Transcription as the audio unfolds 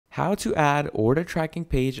How to add order tracking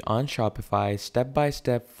page on Shopify step by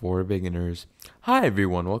step for beginners. Hi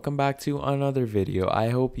everyone, welcome back to another video. I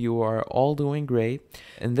hope you are all doing great.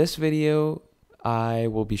 In this video, I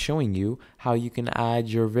will be showing you how you can add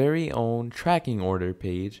your very own tracking order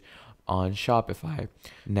page on Shopify.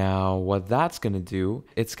 Now, what that's going to do,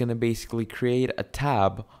 it's going to basically create a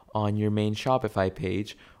tab on your main Shopify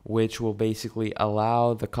page, which will basically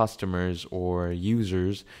allow the customers or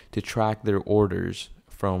users to track their orders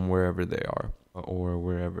from wherever they are or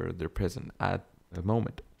wherever they're present at the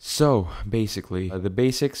moment. So basically, the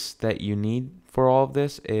basics that you need for all of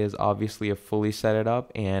this is obviously a fully set it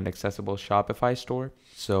up and accessible Shopify store.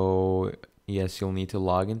 So yes, you'll need to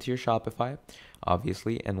log into your Shopify,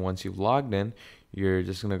 obviously. And once you've logged in, you're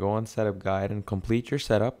just going to go on Setup Guide and complete your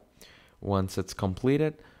setup. Once it's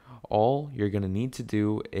completed, all you're going to need to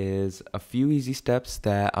do is a few easy steps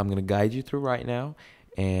that I'm going to guide you through right now.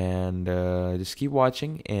 And just keep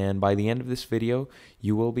watching, and by the end of this video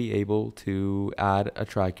you will be able to add a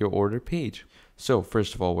track your order page. So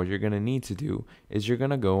first of all, what you're going to need to do is you're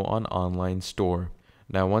going to go on online store.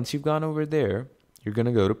 Now once you've gone over there, you're going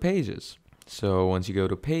to go to pages. So once you go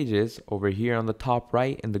to pages, over here on the top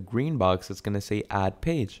right in the green box, it's going to say add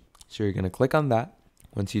page. So you're going to click on that.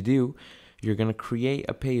 Once you do, you're going to create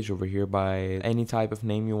a page over here by any type of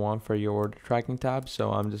name you want for your order tracking tab. So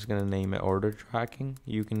I'm just going to name it order tracking.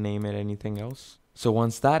 You can name it anything else. So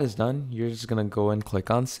once that is done, you're just going to go and click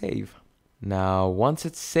on save. Now, once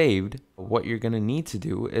it's saved, what you're going to need to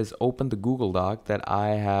do is open the Google Doc that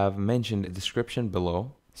I have mentioned in the description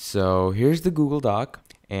below. So here's the Google Doc,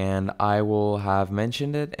 and I will have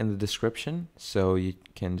mentioned it in the description, so you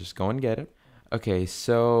can just go and get it. Okay,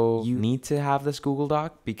 so you need to have this Google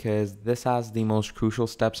Doc because this has the most crucial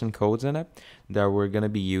steps and codes in it that we're going to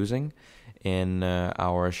be using in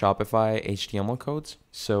our Shopify HTML codes.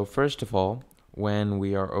 So first of all, when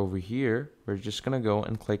we are over here, we're just going to go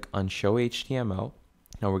and click on Show HTML.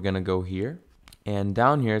 Now we're going to go here, and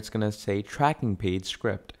down here it's going to say Tracking Page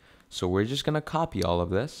Script. So we're just going to copy all of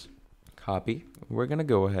this. Copy. We're going to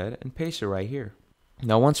go ahead and paste it right here.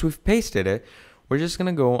 Now once we've pasted it, we're just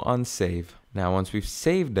going to go on Save. Now, once we've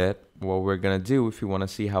saved it, what we're going to do, if you want to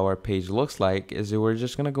see how our page looks like, is that we're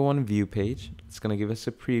just going to go on View Page. It's going to give us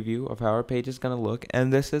a preview of how our page is going to look,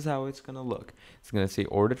 and this is how it's going to look. It's going to say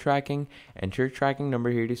Order Tracking, enter your tracking number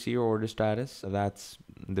here to see your order status. So that's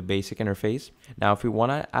the basic interface. Now, if we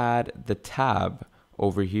want to add the tab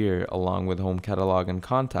over here along with Home Catalog and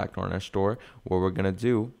Contact on our store, what we're going to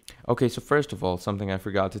do, okay, so first of all, something I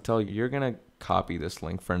forgot to tell you, you're going to copy this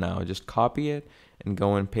link for now. Just copy it and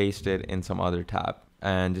go and paste it in some other tab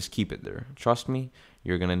and just keep it there. Trust me,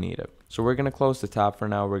 you're going to need it. So we're going to close the tab for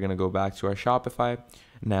now. We're going to go back to our Shopify.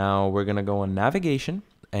 Now we're going to go on navigation.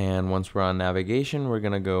 And once we're on navigation, we're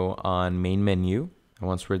going to go on main menu. And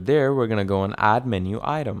once we're there, we're going to go on add menu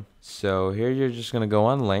item. So here you're just going to go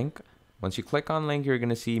on link. Once you click on link, you're going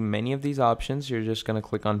to see many of these options. You're just going to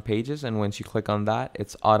click on pages, and once you click on that,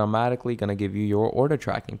 it's automatically going to give you your order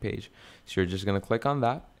tracking page. So you're just going to click on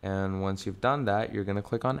that, and once you've done that, you're going to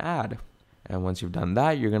click on add. And once you've done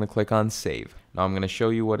that, you're going to click on save. Now I'm going to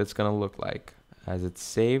show you what it's going to look like. As it's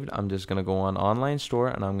saved, I'm just going to go on online store,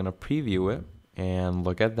 and I'm going to preview it, and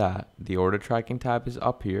look at that. The order tracking tab is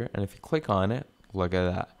up here, and if you click on it, look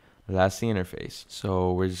at that. That's the interface.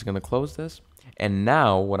 So we're just going to close this. And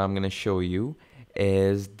now what I'm going to show you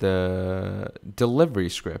is the delivery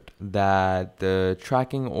script that the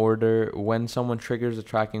tracking order, when someone triggers a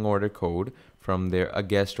tracking order code from a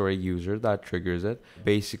guest or a user that triggers it,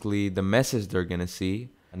 basically the message they're going to see.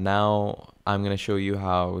 Now I'm going to show you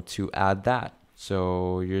how to add that.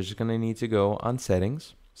 So you're just going to need to go on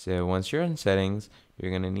settings. So once you're in settings,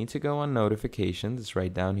 you're going to need to go on notifications. It's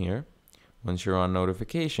right down here. Once you're on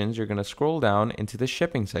notifications, you're going to scroll down into the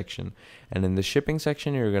shipping section. And in the shipping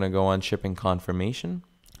section, you're going to go on shipping confirmation.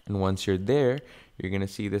 And once you're there, you're going to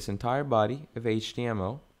see this entire body of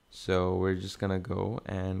HTML. So we're just going to go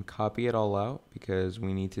and copy it all out because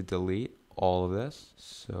we need to delete all of this.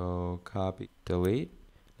 So copy, delete.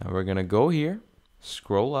 Now we're going to go here,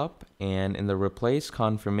 scroll up, and in the replace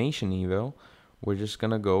confirmation eval, we're just going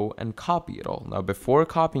to go and copy it all. Now, before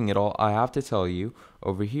copying it all, I have to tell you,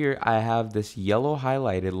 over here, I have this yellow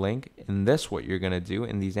highlighted link. In this, what you're going to do,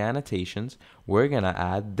 in these annotations, we're going to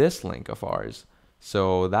add this link of ours.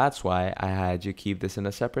 So that's why I had you keep this in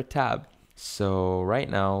a separate tab. So right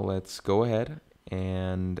now, let's go ahead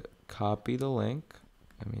and copy the link.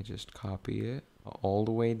 Let me just copy it all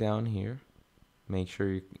the way down here. Make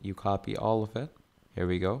sure you copy all of it. Here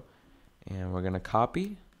we go. And we're going to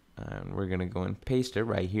copy. And we're going to go and paste it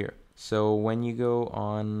right here. So when you go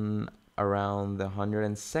on around the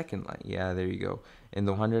 102nd line. Yeah, there you go. In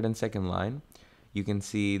the 102nd line, you can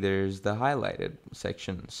see there's the highlighted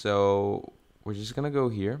section. So we're just going to go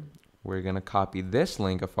here. We're going to copy this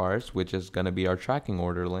link of ours, which is going to be our tracking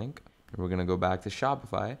order link. We're going to go back to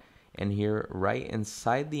Shopify. And here, right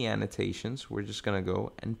inside the annotations, we're just going to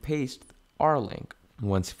go and paste our link.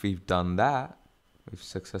 Once we've done that, we've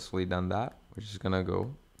successfully done that, we're just going to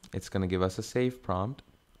go. It's going to give us a save prompt.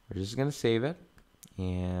 We're just going to save it.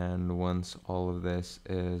 And once all of this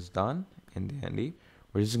is done and dandy,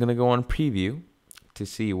 we're just going to go on preview to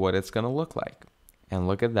see what it's going to look like. And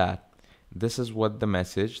look at that. This is what the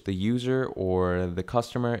message the user or the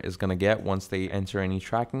customer is going to get once they enter any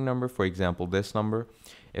tracking number. For example, this number.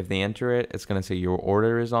 If they enter it, it's going to say your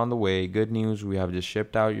order is on the way. Good news, we have just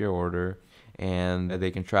shipped out your order. And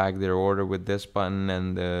they can track their order with this button.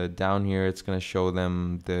 And down here, it's going to show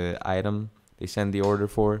them the item they send the order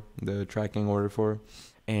for, the tracking order for.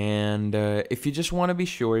 And if you just want to be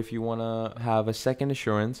sure, if you want to have a second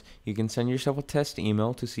assurance, you can send yourself a test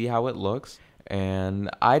email to see how it looks.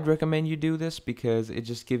 And I'd recommend you do this because it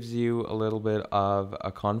just gives you a little bit of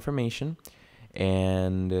a confirmation.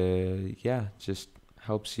 And yeah, just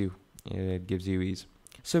helps you. It gives you ease.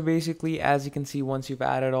 So basically, as you can see, once you've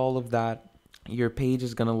added all of that, your page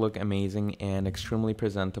is going to look amazing and extremely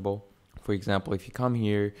presentable. For example, if you come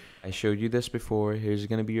here, I showed you this before. Here's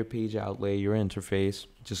going to be your page outlay, your interface.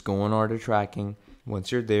 Just go on order tracking.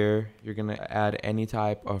 Once you're there, you're going to add any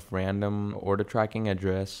type of random order tracking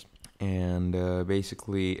address. And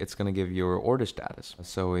basically, it's going to give your order status.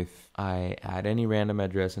 So if I add any random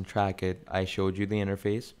address and track it, I showed you the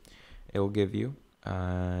interface. It will give you.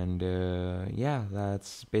 And yeah,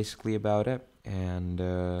 that's basically about it. And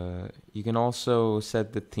you can also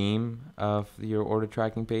set the theme of your order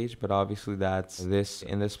tracking page, but obviously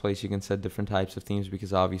in this place you can set different types of themes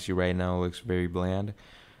because obviously right now it looks very bland.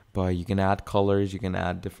 But you can add colors, you can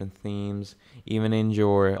add different themes, even in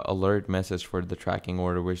your alert message for the tracking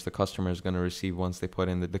order, which the customer is going to receive once they put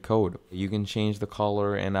in the code. You can change the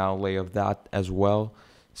color and outlay of that as well.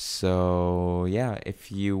 So yeah,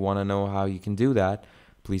 if you want to know how you can do that,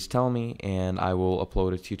 please tell me and I will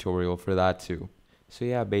upload a tutorial for that too. So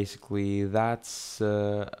yeah, basically that's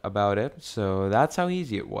about it. So that's how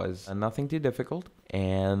easy it was. Nothing too difficult.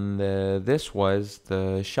 And this was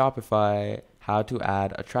the Shopify how to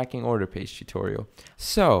add a tracking order page tutorial.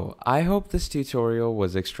 So I hope this tutorial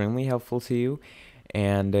was extremely helpful to you.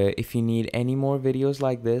 And if you need any more videos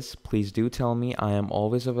like this, please do tell me. I am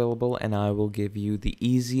always available and I will give you the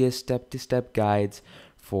easiest step-to-step guides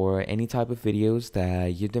for any type of videos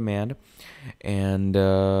that you demand. And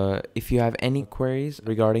if you have any queries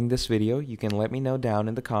regarding this video, you can let me know down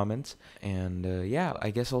in the comments. And yeah,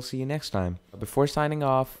 I guess I'll see you next time. Before signing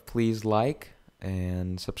off, please like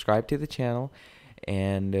and subscribe to the channel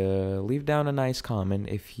and leave down a nice comment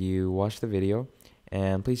if you watch the video.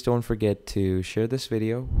 And please don't forget to share this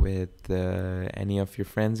video with any of your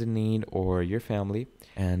friends in need or your family.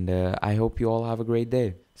 And I hope you all have a great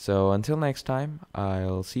day. So until next time,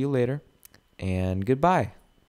 I'll see you later and goodbye.